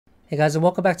Hey guys, and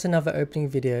welcome back to another opening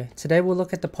video. Today we'll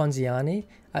look at the Ponziani,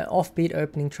 an offbeat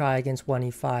opening try against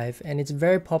 1e5, and it's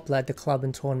very popular at the club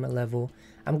and tournament level.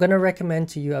 I'm going to recommend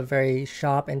to you a very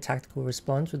sharp and tactical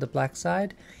response with the black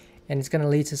side, and it's going to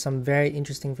lead to some very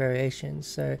interesting variations.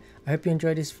 So I hope you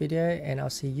enjoyed this video, and I'll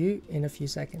see you in a few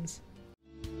seconds.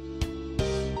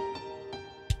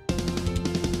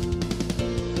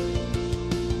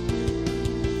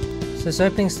 So this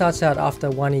opening starts out after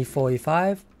 1e4,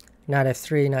 e5. Knight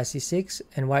f3, knight c6,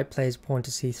 and white plays pawn to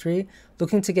c3,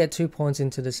 looking to get 2 pawns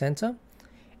into the center.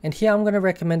 And here I'm going to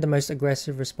recommend the most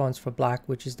aggressive response for black,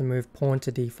 which is the move pawn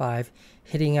to d5,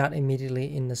 hitting out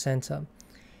immediately in the center.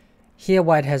 Here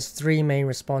white has 3 main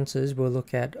responses we'll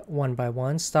look at one by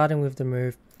one, starting with the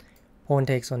move pawn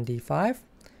takes on d5.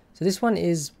 So this one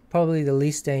is probably the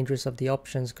least dangerous of the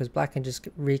options because black can just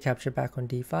recapture back on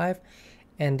d5.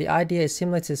 And the idea is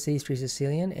similar to c3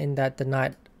 Sicilian in that the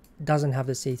knight doesn't have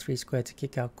the c3 square to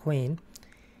kick out queen.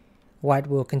 White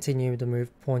will continue the move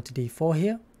pawn to d4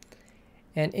 here.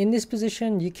 And in this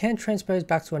position, you can transpose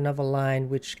back to another line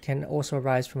which can also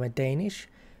arise from a Danish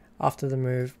after the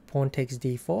move pawn takes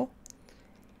d4.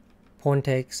 Pawn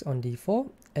takes on d4,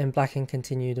 and black can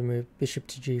continue the move bishop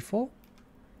to g4,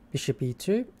 bishop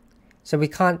e2. So we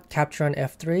can't capture on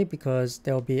f3 because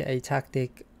there will be a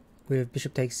tactic with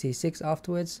bishop takes c6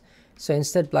 afterwards. So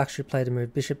instead black should play the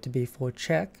move bishop to b4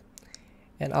 check.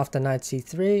 And after knight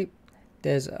c3,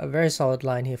 there's a very solid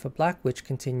line here for black, which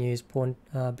continues pawn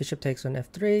bishop takes on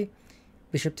f3,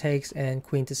 bishop takes, and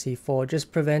queen to c4,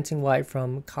 just preventing white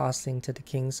from castling to the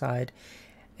king side.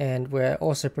 And we're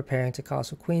also preparing to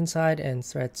castle queen side and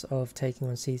threats of taking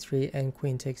on c3 and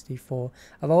queen takes d4.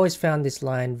 I've always found this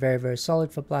line very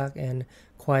solid for black and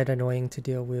quite annoying to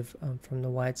deal with from the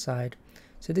white side.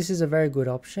 So this is a very good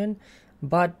option,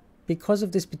 but because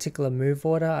of this particular move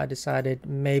order, I decided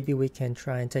maybe we can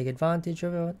try and take advantage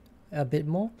of it a bit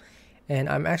more. And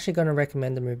I'm actually going to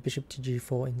recommend the move bishop to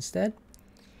g4 instead.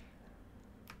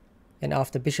 And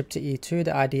after bishop to e2,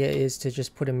 the idea is to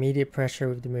just put immediate pressure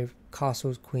with the move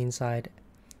castles queenside.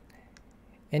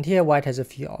 And here white has a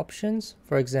few options.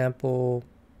 For example,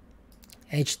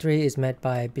 h3 is met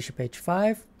by bishop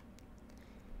h5.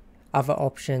 Other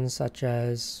options such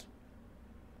as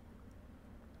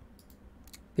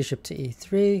bishop to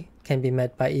e3 can be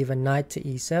met by either knight to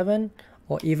e7,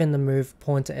 or even the move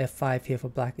pawn to f5 here for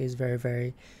black is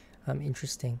very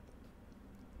interesting.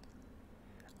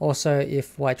 Also,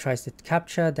 if white tries to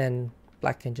capture, then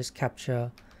black can just capture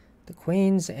the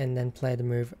queens and then play the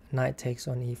move knight takes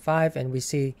on e5. And we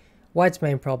see white's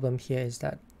main problem here is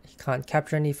that he can't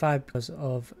capture on e5 because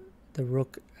of the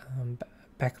rook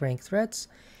back rank threats,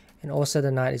 and also the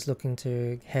knight is looking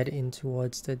to head in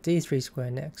towards the d3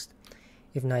 square next.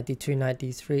 If knight d2, knight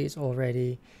d3 is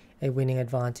already a winning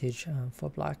advantage for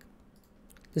black.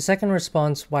 The second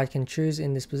response white can choose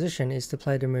in this position is to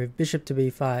play the move bishop to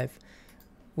b5,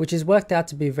 which is worked out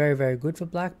to be very good for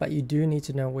black, but you do need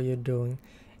to know what you're doing.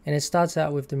 And it starts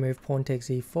out with the move pawn takes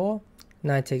e4,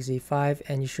 knight takes e5,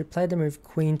 and you should play the move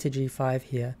queen to g5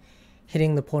 here,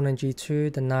 hitting the pawn on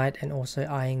g2, the knight, and also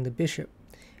eyeing the bishop.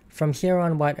 From here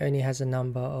on, white only has a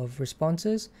number of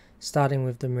responses, starting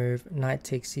with the move knight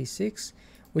takes c6,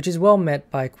 which is well met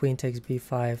by queen takes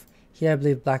b5. Here I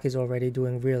believe black is already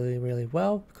doing really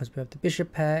well because we have the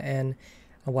bishop pair and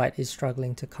white is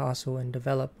struggling to castle and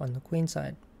develop on the queen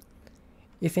side.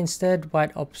 If instead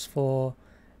white opts for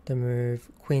the move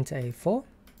queen to a4,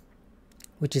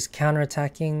 which is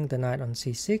counterattacking the knight on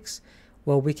c6,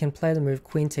 well, we can play the move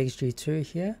queen takes g2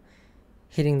 here,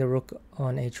 hitting the rook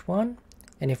on h1.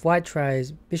 And if white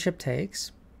tries bishop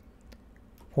takes,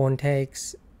 pawn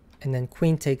takes, and then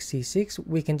queen takes c6,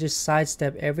 we can just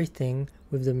sidestep everything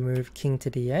with the move king to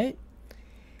d8.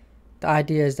 The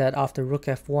idea is that after rook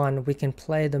f1, we can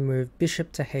play the move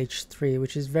bishop to h3,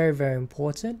 which is very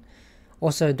important.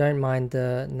 Also, don't mind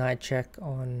the knight check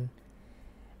on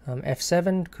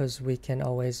f7, because we can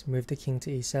always move the king to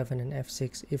e7 and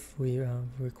f6 if we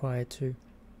require to.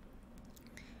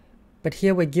 But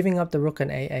here we're giving up the rook on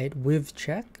a8 with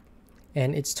check,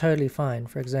 and it's totally fine.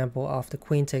 For example, after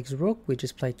queen takes rook, we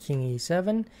just play king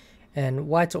e7, and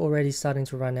white's already starting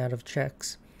to run out of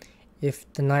checks.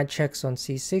 If the knight checks on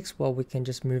c6, well, we can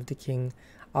just move the king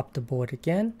up the board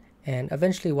again, and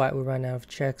eventually white will run out of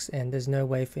checks, and there's no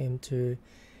way for him to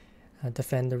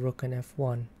defend the rook on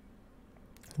f1,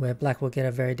 where black will get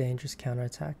a very dangerous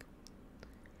counterattack.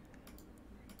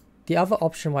 The other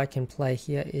option white can play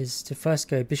here is to first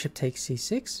go bishop takes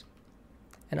c6,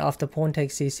 and after pawn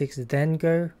takes c6, then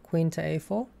go queen to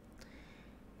a4.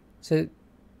 So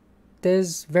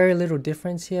there's very little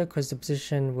difference here because the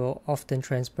position will often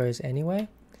transpose anyway.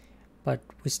 but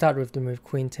we start with the move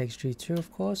queen takes g2,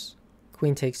 of course,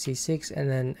 queen takes c6, and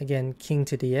then again king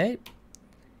to d8.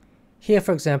 Here,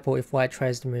 for example, if white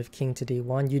tries to move king to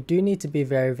d1, you do need to be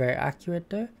very, very accurate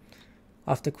though.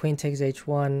 After queen takes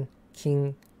h1,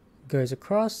 king goes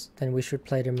across, then we should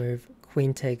play the move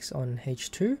queen takes on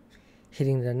h2,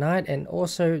 hitting the knight and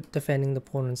also defending the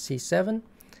pawn on c7.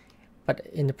 But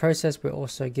in the process, we're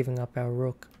also giving up our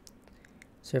rook.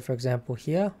 So for example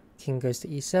here, king goes to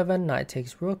e7, knight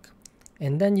takes rook,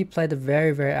 and then you play the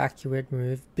very, very accurate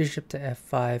move, bishop to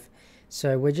f5.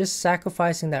 So we're just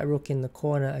sacrificing that rook in the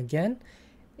corner again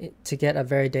to get a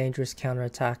very dangerous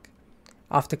counterattack.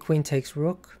 After queen takes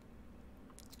rook,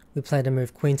 we play the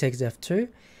move queen takes f2,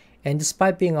 and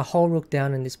despite being a whole rook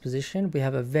down in this position, we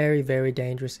have a very, very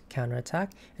dangerous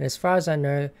counterattack. And as far as I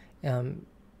know,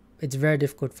 it's very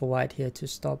difficult for white here to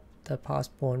stop the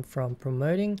passed pawn from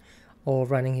promoting or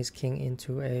running his king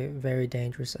into a very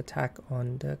dangerous attack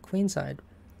on the queen side.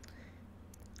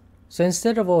 So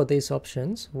instead of all these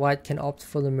options, white can opt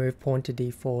for the move pawn to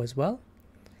d4 as well,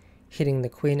 hitting the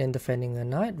queen and defending the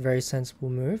knight. Very sensible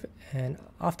move. And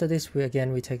after this, we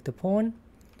take the pawn,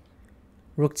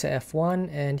 rook to f1,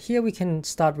 and here we can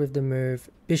start with the move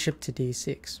bishop to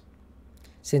d6,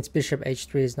 since bishop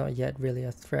h3 is not yet really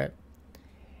a threat.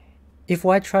 If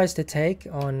white tries to take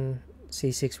on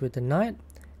c6 with the knight,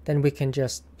 then we can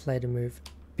just play the move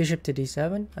bishop to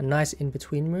d7, a nice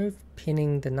in-between move,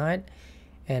 pinning the knight,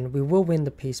 and we will win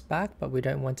the piece back, but we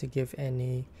don't want to give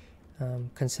any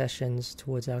concessions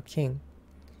towards our king.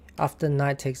 After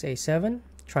knight takes a7,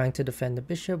 trying to defend the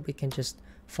bishop, we can just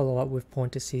follow up with pawn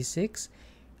to c6,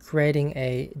 creating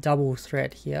a double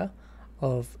threat here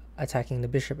of attacking the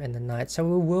bishop and the knight. So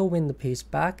we will win the piece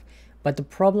back, but the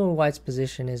problem with white's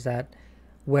position is that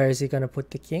where is he going to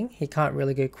put the king? He can't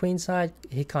really go queen side,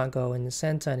 he can't go in the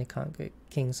center, and he can't go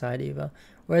king side either.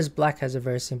 Whereas black has a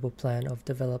very simple plan of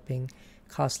developing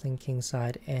castling king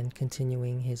side and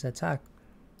continuing his attack.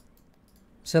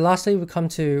 So lastly, we come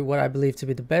to what I believe to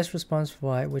be the best response for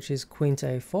white, which is queen to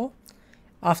a4.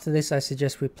 After this, I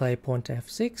suggest we play pawn to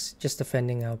f6, just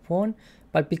defending our pawn.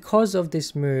 But because of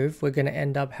this move, we're going to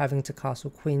end up having to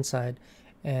castle queenside,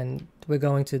 and we're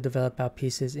going to develop our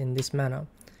pieces in this manner.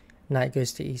 Knight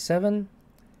goes to e7.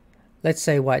 Let's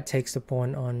say white takes the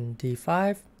pawn on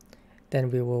d5.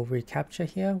 Then we will recapture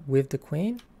here with the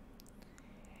queen.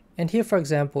 And here, for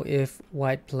example, if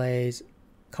white plays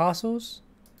castles,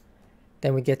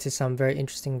 then we get to some very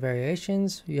interesting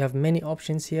variations. You have many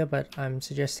options here, but I'm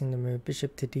suggesting the move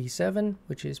bishop to d7,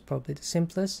 which is probably the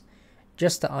simplest,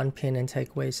 just to unpin and take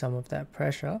away some of that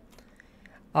pressure.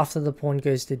 After the pawn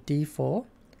goes to d4,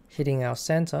 hitting our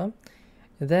center,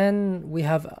 then we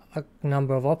have a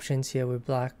number of options here with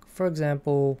black. For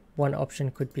example, one option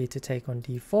could be to take on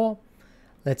d4.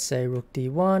 Let's say rook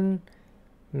d1,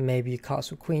 maybe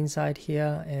castle queenside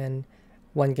here, and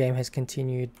one game has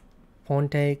continued pawn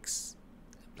takes.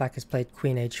 Black has played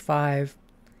queen h5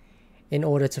 in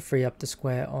order to free up the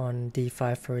square on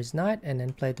d5 for his knight, and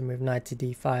then played the move knight to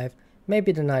d5.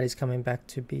 Maybe the knight is coming back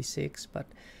to b6, but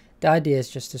the idea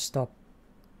is just to stop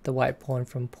the white pawn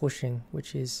from pushing,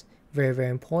 which is very, very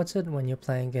important when you're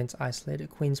playing against isolated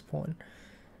queen's pawn.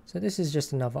 So this is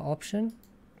just another option.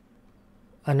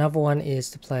 Another one is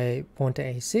to play pawn to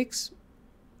a6.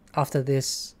 After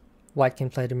this, white can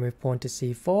play the move pawn to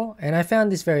c4, and I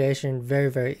found this variation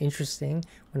very, very interesting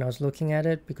when I was looking at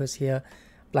it, because here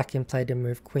black can play the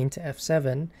move queen to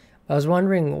f7. I was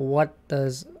wondering, what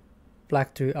does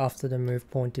black do after the move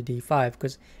pawn to d5,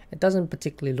 because it doesn't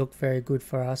particularly look very good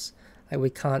for us. Like, we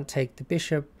can't take the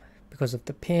bishop because of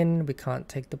the pin, we can't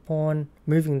take the pawn,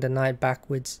 moving the knight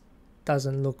backwards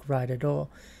doesn't look right at all.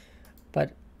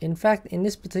 But in fact, in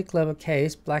this particular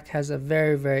case, black has a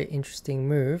very, very interesting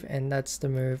move, and that's the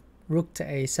move rook to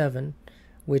a7,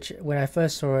 which when I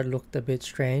first saw it looked a bit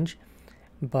strange,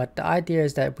 but the idea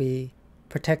is that we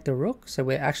protect the rook, so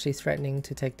we're actually threatening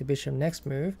to take the bishop next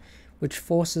move, which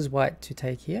forces white to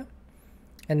take here,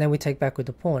 and then we take back with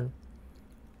the pawn.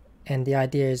 And the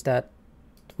idea is that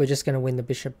we're just going to win the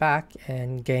bishop back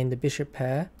and gain the bishop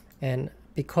pair, and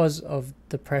because of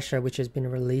the pressure which has been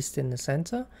released in the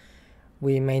center,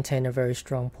 we maintain a very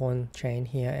strong pawn chain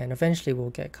here, and eventually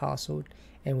we'll get castled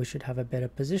and we should have a better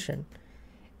position.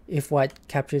 If white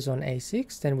captures on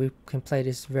a6, then we can play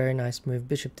this very nice move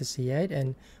bishop to c8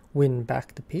 and win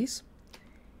back the piece.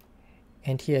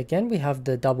 And here again we have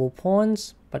the double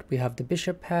pawns, but we have the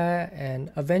bishop pair,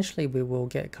 and eventually we will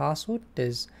get castled.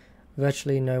 There's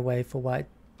virtually no way for white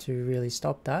to really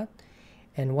stop that,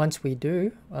 and once we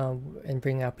do and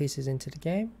bring our pieces into the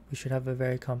game, we should have a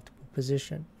very comfortable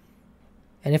position.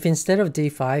 And if instead of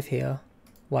d5 here,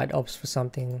 white opts for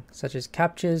something such as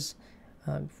captures,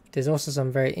 There's also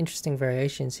some very interesting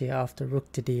variations here after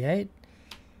rook to d8.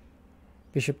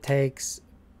 Bishop takes,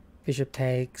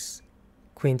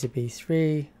 queen to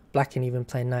b3. Black can even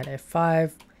play knight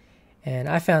f5. And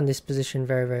I found this position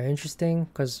very, very interesting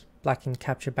because black can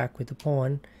capture back with the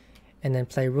pawn and then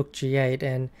play rook g8.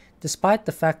 And despite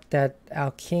the fact that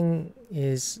our king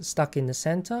is stuck in the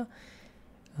center,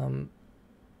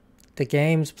 the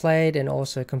games played and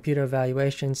also computer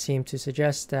evaluations seem to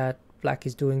suggest that black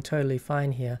is doing totally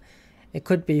fine here. It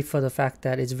could be for the fact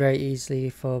that it's very easy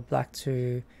for black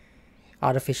to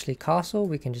artificially castle.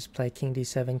 We can just play king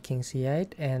d7, king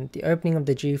c8, and the opening of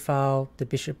the g-file, the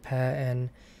bishop pair, and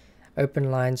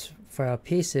open lines for our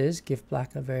pieces give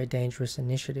black a very dangerous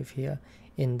initiative here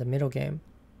in the middle game.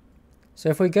 So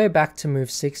if we go back to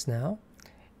move 6 now,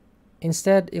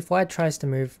 instead if white tries to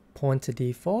move pawn to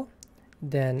d4,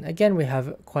 then again we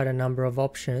have quite a number of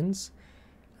options.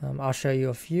 I'll show you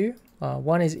a few.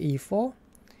 One is e4.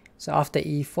 So after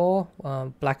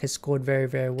e4, black has scored very,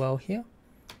 very well here.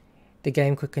 The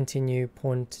game could continue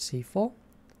pawn to c4.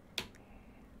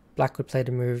 Black could play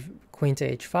the move queen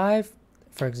to h5.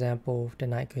 For example, the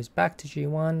knight goes back to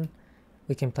g1.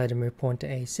 We can play the move pawn to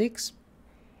a6.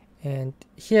 And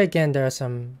here again, there are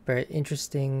some very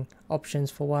interesting options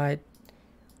for white.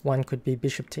 One could be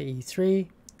bishop to e3,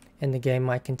 and the game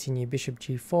might continue bishop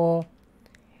g4,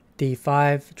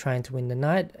 d5, trying to win the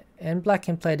knight. And black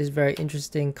can play this very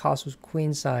interesting castles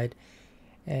queenside.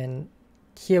 And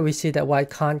here we see that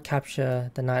white can't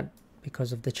capture the knight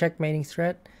because of the checkmating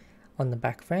threat on the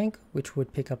back rank, which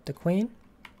would pick up the queen.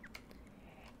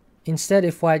 Instead,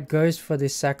 if white goes for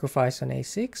this sacrifice on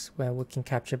a6, where we can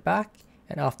capture back,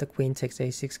 and after queen takes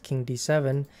a6, king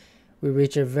d7, we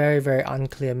reach a very, very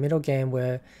unclear middle game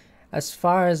where, as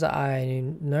far as I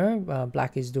know,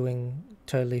 black is doing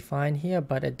totally fine here,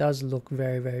 but it does look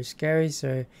very, very scary,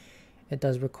 so it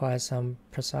does require some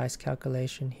precise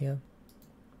calculation here,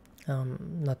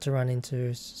 not to run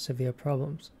into severe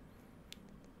problems.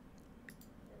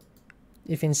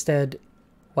 If instead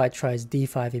white tries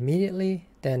d5 immediately,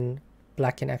 then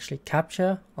black can actually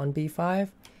capture on b5.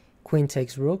 Queen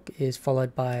takes rook is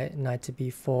followed by knight to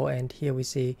b4, and here we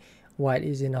see white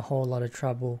is in a whole lot of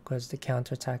trouble because the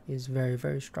counterattack is very,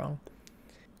 very strong.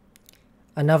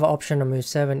 Another option on move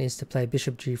 7 is to play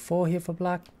bishop g4 here for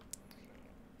black,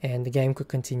 and the game could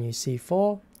continue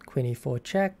c4, queen e4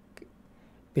 check,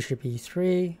 bishop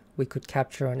e3. We could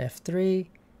capture on f3.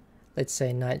 Let's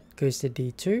say knight goes to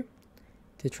d2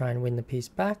 to try and win the piece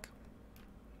back.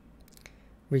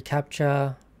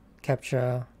 Recapture,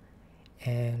 capture,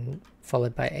 and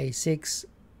followed by a6,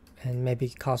 and maybe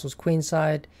castles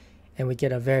queenside, and we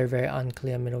get a very, very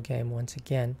unclear middle game once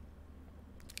again.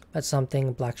 That's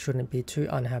something black shouldn't be too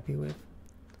unhappy with.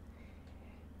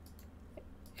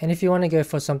 And if you want to go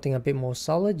for something a bit more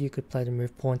solid, you could play the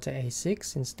move pawn to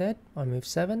a6 instead on move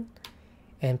 7,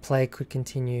 and play could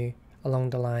continue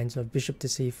along the lines of bishop to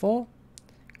c4,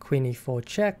 queen e4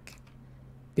 check,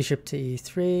 bishop to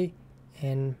e3,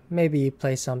 and maybe you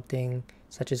play something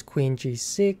such as queen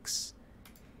g6,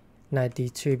 knight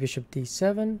d2, bishop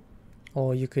d7,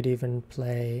 or you could even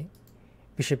play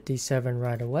bishop d7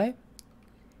 right away.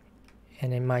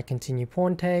 And it might continue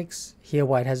pawn takes. Here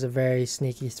white has a very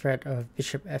sneaky threat of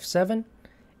bishop f7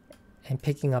 and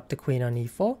picking up the queen on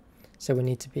e4. So we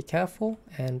need to be careful,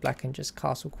 and black can just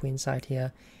castle queenside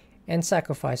here and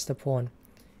sacrifice the pawn.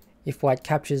 If white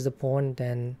captures the pawn,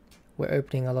 then we're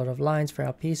opening a lot of lines for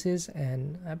our pieces,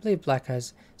 and I believe black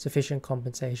has sufficient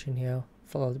compensation here,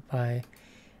 followed by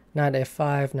knight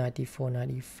f5, knight d4, knight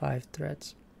e5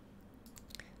 threats.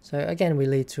 So again, we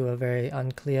lead to a very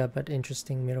unclear but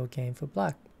interesting middle game for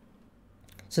black.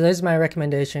 So those are my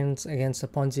recommendations against the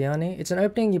Ponziani. It's an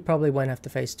opening you probably won't have to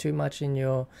face too much in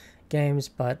your games,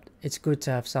 but it's good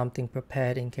to have something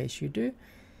prepared in case you do.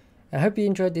 I hope you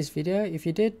enjoyed this video. If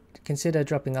you did, consider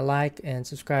dropping a like and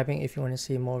subscribing if you want to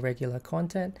see more regular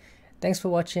content. Thanks for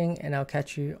watching, and I'll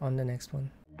catch you on the next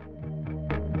one.